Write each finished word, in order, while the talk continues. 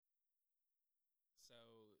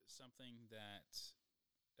something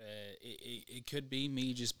that it could be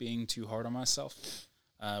me just being too hard on myself,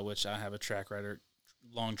 which I have a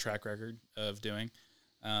long track record of doing.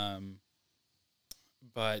 Um,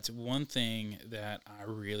 but one thing that I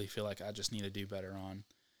really feel like I just need to do better on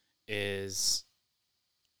is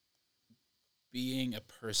being a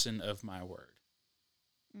person of my word.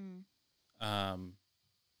 Mm. Um,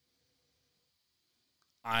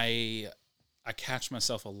 I catch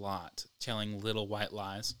myself a lot telling little white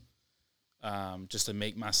lies, just to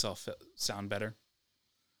make myself sound better.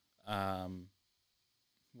 Um,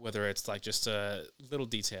 whether it's like just a little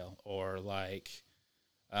detail or like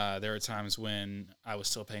there are times when I was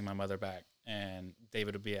still paying my mother back, and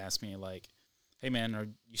David would be asking me like, "Hey man, are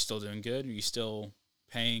you still doing good? Are you still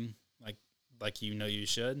paying like you know you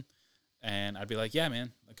should?" And I'd be like, "Yeah,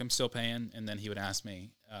 man, like I'm still paying." And then he would ask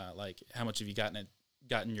me like, "How much have you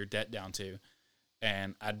gotten your debt down to?"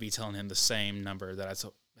 And I'd be telling him the same number that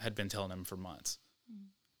had been telling him for months. Mm.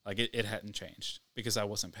 Like it hadn't changed because I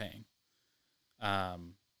wasn't paying.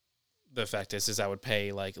 Um, the fact is I would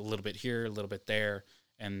pay like a little bit here, a little bit there,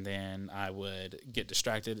 and then I would get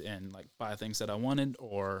distracted and like buy things that I wanted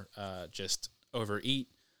or just overeat,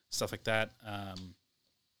 stuff like that.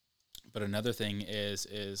 But another thing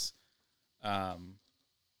is um,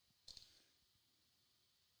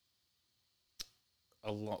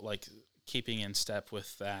 a lot like keeping in step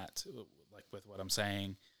with that, like with what I'm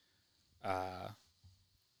saying. Uh,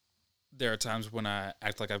 there are times when I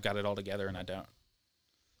act like I've got it all together and I don't.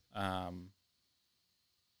 Um,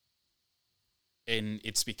 and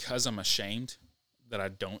it's because I'm ashamed that I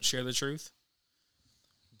don't share the truth.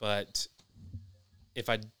 But if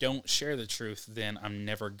I don't share the truth, then I'm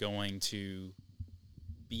never going to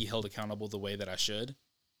be held accountable the way that I should.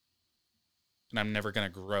 And I'm never going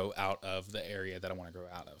to grow out of the area that I want to grow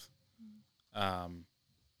out of. Um,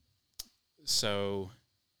 so,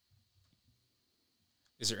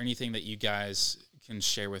 is there anything that you guys can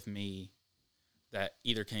share with me that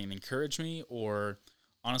either can encourage me or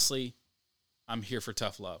honestly, I'm here for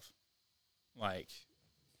tough love? Like,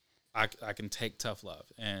 I can take tough love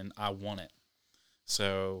and I want it.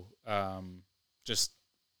 So, just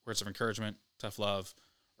words of encouragement, tough love,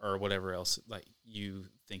 or whatever else like you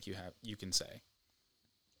think you can say.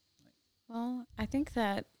 Well, I think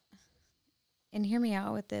that, and hear me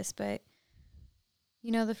out with this, but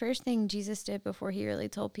the first thing Jesus did before he really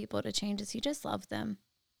told people to change is he just loved them.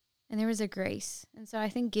 And there was a grace. And so I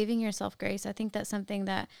think giving yourself grace, I think that's something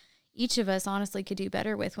that each of us honestly could do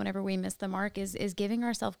better with whenever we miss the mark is giving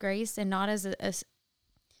ourselves grace, and not as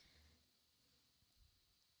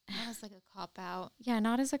Not as like a cop out. yeah,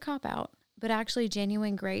 not as a cop out, but actually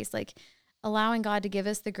genuine grace, like allowing God to give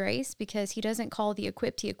us the grace, because he doesn't call the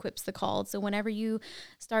equipped, he equips the called. So whenever you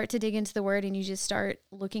start to dig into the word and you just start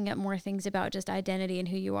looking at more things about just identity and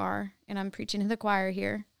who you are, and I'm preaching to the choir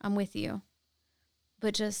here, I'm with you,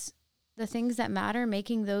 but just the things that matter,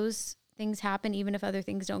 making those things happen even if other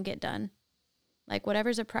things don't get done. Like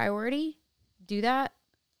whatever's a priority, do that,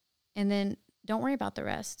 and then don't worry about the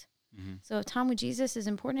rest. Mm-hmm. So if time with Jesus is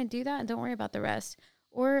important, do that and don't worry about the rest.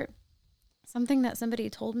 Or something that somebody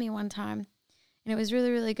told me one time, and it was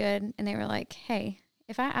really, really good. And they were like, hey,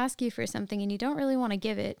 if I ask you for something and you don't really want to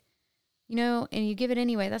give it, and you give it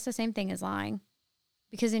anyway, that's the same thing as lying.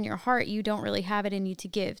 Because in your heart, you don't really have it in you to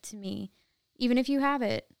give to me. Even if you have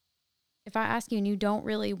it, if I ask you and you don't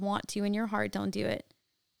really want to in your heart, don't do it.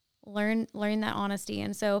 Learn that honesty.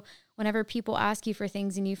 And so whenever people ask you for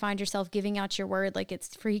things and you find yourself giving out your word like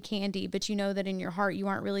it's free candy, but you know that in your heart you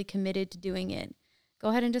aren't really committed to doing it, go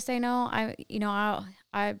ahead and just say no.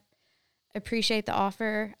 I appreciate the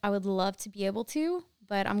offer. I would love to be able to,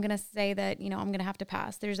 but I'm going to say that, I'm going to have to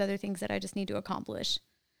pass. There's other things that I just need to accomplish.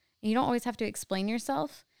 And you don't always have to explain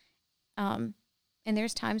yourself. And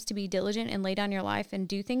there's times to be diligent and lay down your life and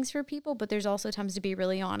do things for people, but there's also times to be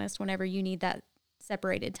really honest whenever you need that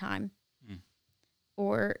separated time.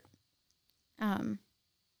 Or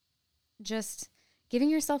just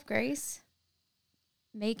giving yourself grace,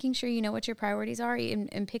 making sure you know what your priorities are,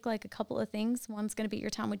 and pick like a couple of things. One's going to be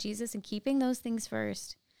your time with Jesus and keeping those things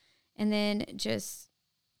first. And then just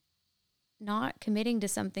not committing to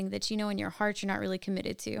something that in your heart you're not really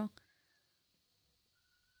committed to.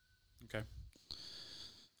 Okay.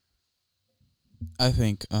 I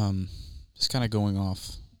think just kind of going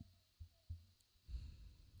off.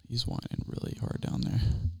 He's whining really hard down there.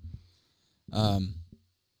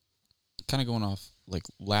 Kind of going off, like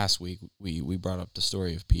last week, we brought up the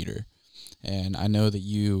story of Peter. And I know that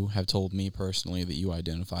you have told me personally that you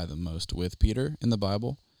identify the most with Peter in the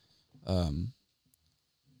Bible.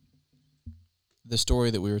 The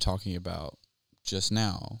story that we were talking about just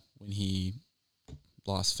now, when he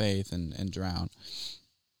lost faith and drowned.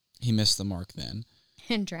 He missed the mark then.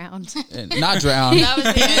 And drowned. And not drowned. That was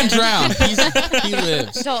the He didn't end. drown. He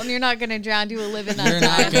lives. Dalton, you're not going to drown. You will live and not You're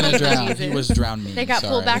die. not going to drown. Jesus. He was drowning. They got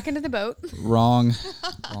pulled back into the boat. Wrong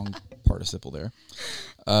participle there.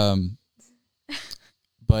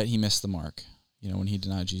 But he missed the mark. When he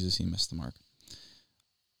denied Jesus, he missed the mark.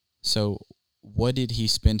 So what did he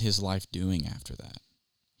spend his life doing after that?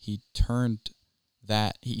 He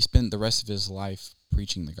spent the rest of his life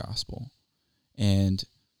preaching the gospel. And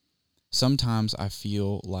sometimes I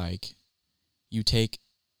feel like you take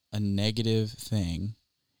a negative thing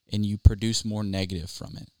and you produce more negative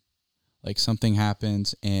from it. Like something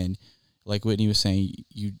happens and like Whitney was saying,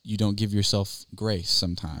 you don't give yourself grace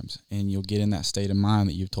sometimes, and you'll get in that state of mind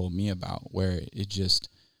that you've told me about where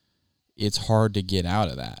it's hard to get out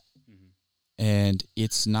of that. Mm-hmm. And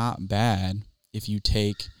it's not bad if you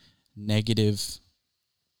take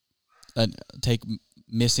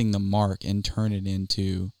missing the mark and turn it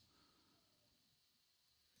into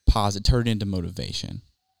positive, turn it into motivation.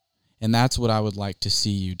 And that's what I would like to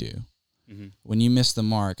see you do. Mm-hmm. When you miss the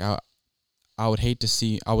mark, I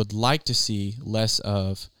would like to see less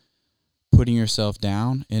of putting yourself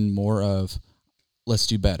down and more of let's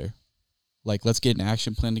do better. Like, let's get an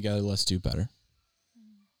action plan together. Let's do better.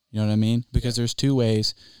 You know what I mean? Because there's two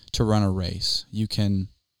ways to run a race. You can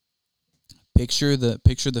picture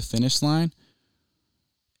the finish line,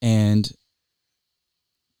 and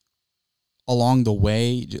along the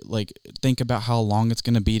way, like, think about how long it's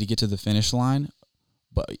going to be to get to the finish line,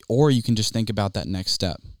 or you can just think about that next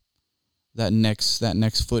step. That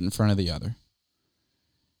next foot in front of the other.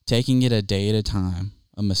 Taking it a day at a time,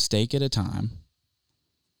 a mistake at a time,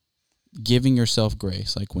 giving yourself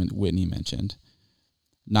grace, like when Whitney mentioned.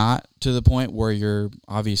 Not to the point where you're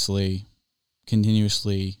obviously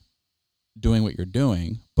continuously doing what you're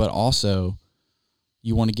doing, but also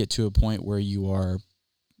you want to get to a point where you are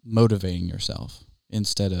motivating yourself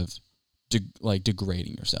instead of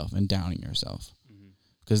degrading yourself and downing yourself.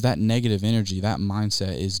 Because that negative energy, that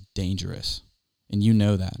mindset is dangerous. And you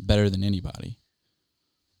know that better than anybody.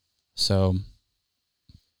 So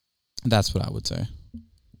that's what I would say.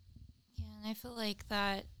 Yeah, and I feel like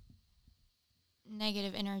that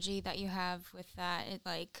negative energy that you have with that, it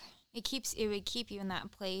would keep you in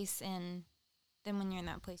that place, and then when you're in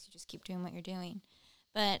that place you just keep doing what you're doing.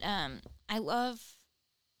 But I love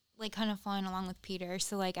kind of following along with Peter.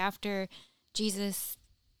 So after Jesus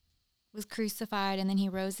was crucified and then he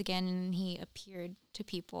rose again and he appeared to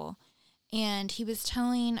people, and he was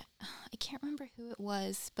telling, I can't remember who it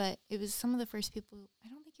was, but it was some of the first people. I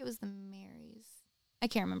don't think it was the Marys. I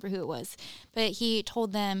can't remember who it was, but he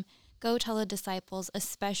told them, go tell the disciples,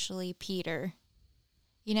 especially Peter.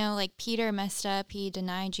 Peter messed up. He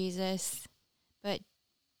denied Jesus, but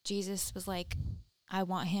Jesus was like, I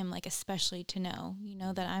want him especially to know,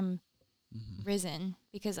 that I'm risen,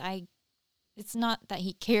 because it's not that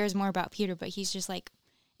he cares more about Peter, but he's just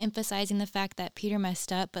emphasizing the fact that Peter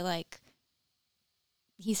messed up, but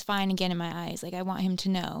he's fine again in my eyes. I want him to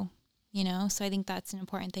know, So I think that's an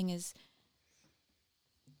important thing, is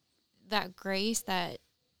that grace that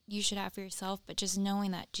you should have for yourself, but just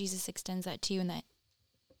knowing that Jesus extends that to you, and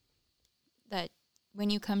that when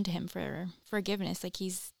you come to him for forgiveness,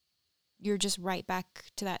 you're just right back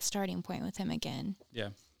to that starting point with him again. Yeah.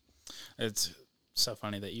 It's so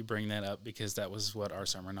funny that you bring that up, because that was what our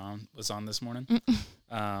sermon was on this morning.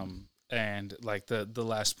 And the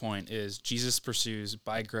last point is Jesus pursues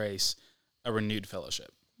by grace a renewed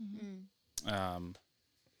fellowship. Mm-hmm.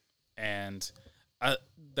 And I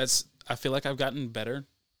feel like I've gotten better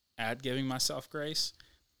at giving myself grace.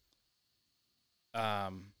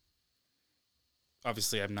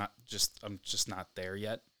 Obviously I'm just not there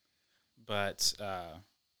yet, but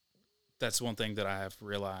that's one thing that I have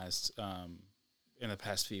realized in the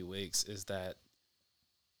past few weeks, is that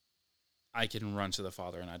I can run to the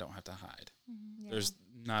Father and I don't have to hide. Mm-hmm. Yeah. There's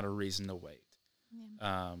not a reason to wait.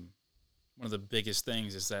 Yeah. One of the biggest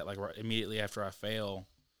things is that immediately after I fail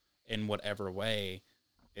in whatever way,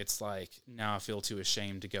 it's now I feel too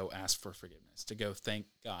ashamed to go ask for forgiveness, to go thank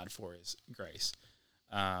God for his grace.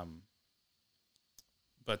 But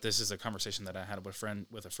this is a conversation that I had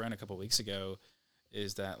with a friend a couple of weeks ago,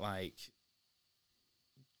 is that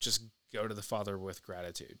just go to the Father with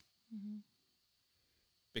gratitude, mm-hmm.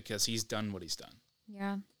 because he's done what he's done.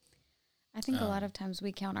 Yeah. I think a lot of times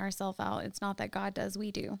we count ourselves out. It's not that God does,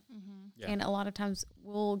 we do. Mm-hmm. Yeah. And a lot of times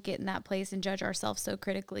we'll get in that place and judge ourselves so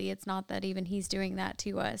critically. It's not that even he's doing that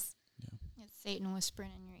to us. Yeah. It's Satan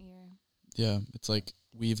whispering in your ear. Yeah. It's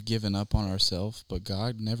we've given up on ourselves, but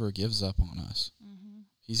God never gives up on us. Mm-hmm.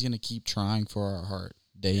 He's going to keep trying for our heart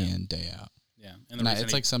day in, day out. Yeah. And And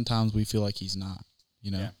it's like sometimes we feel like he's not,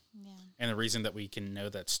 you know? Yeah. Yeah. And the reason that we can know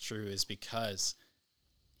that's true is because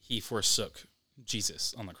he forsook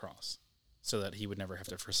Jesus on the cross so that he would never have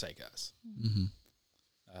to forsake us. Mm-hmm.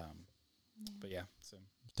 But yeah, so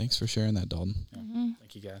Thanks for sharing that, Dalton. Mm-hmm.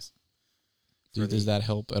 thank you guys. Does that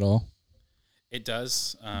help at all? It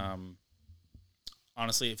does.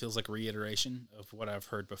 Honestly, it feels like reiteration of what I've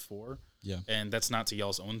heard before. Yeah. And that's not to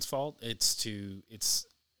y'all's own fault. It's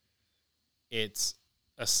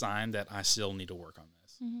a sign that I still need to work on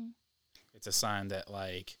this. Mm-hmm. It's a sign that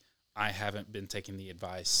like I haven't been taking the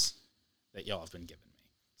advice that y'all have been giving me.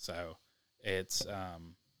 So it's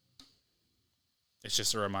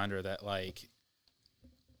just a reminder that like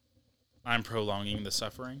I'm prolonging the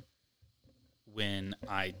suffering when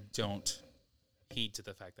I don't heed to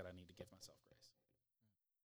the fact that I need to give myself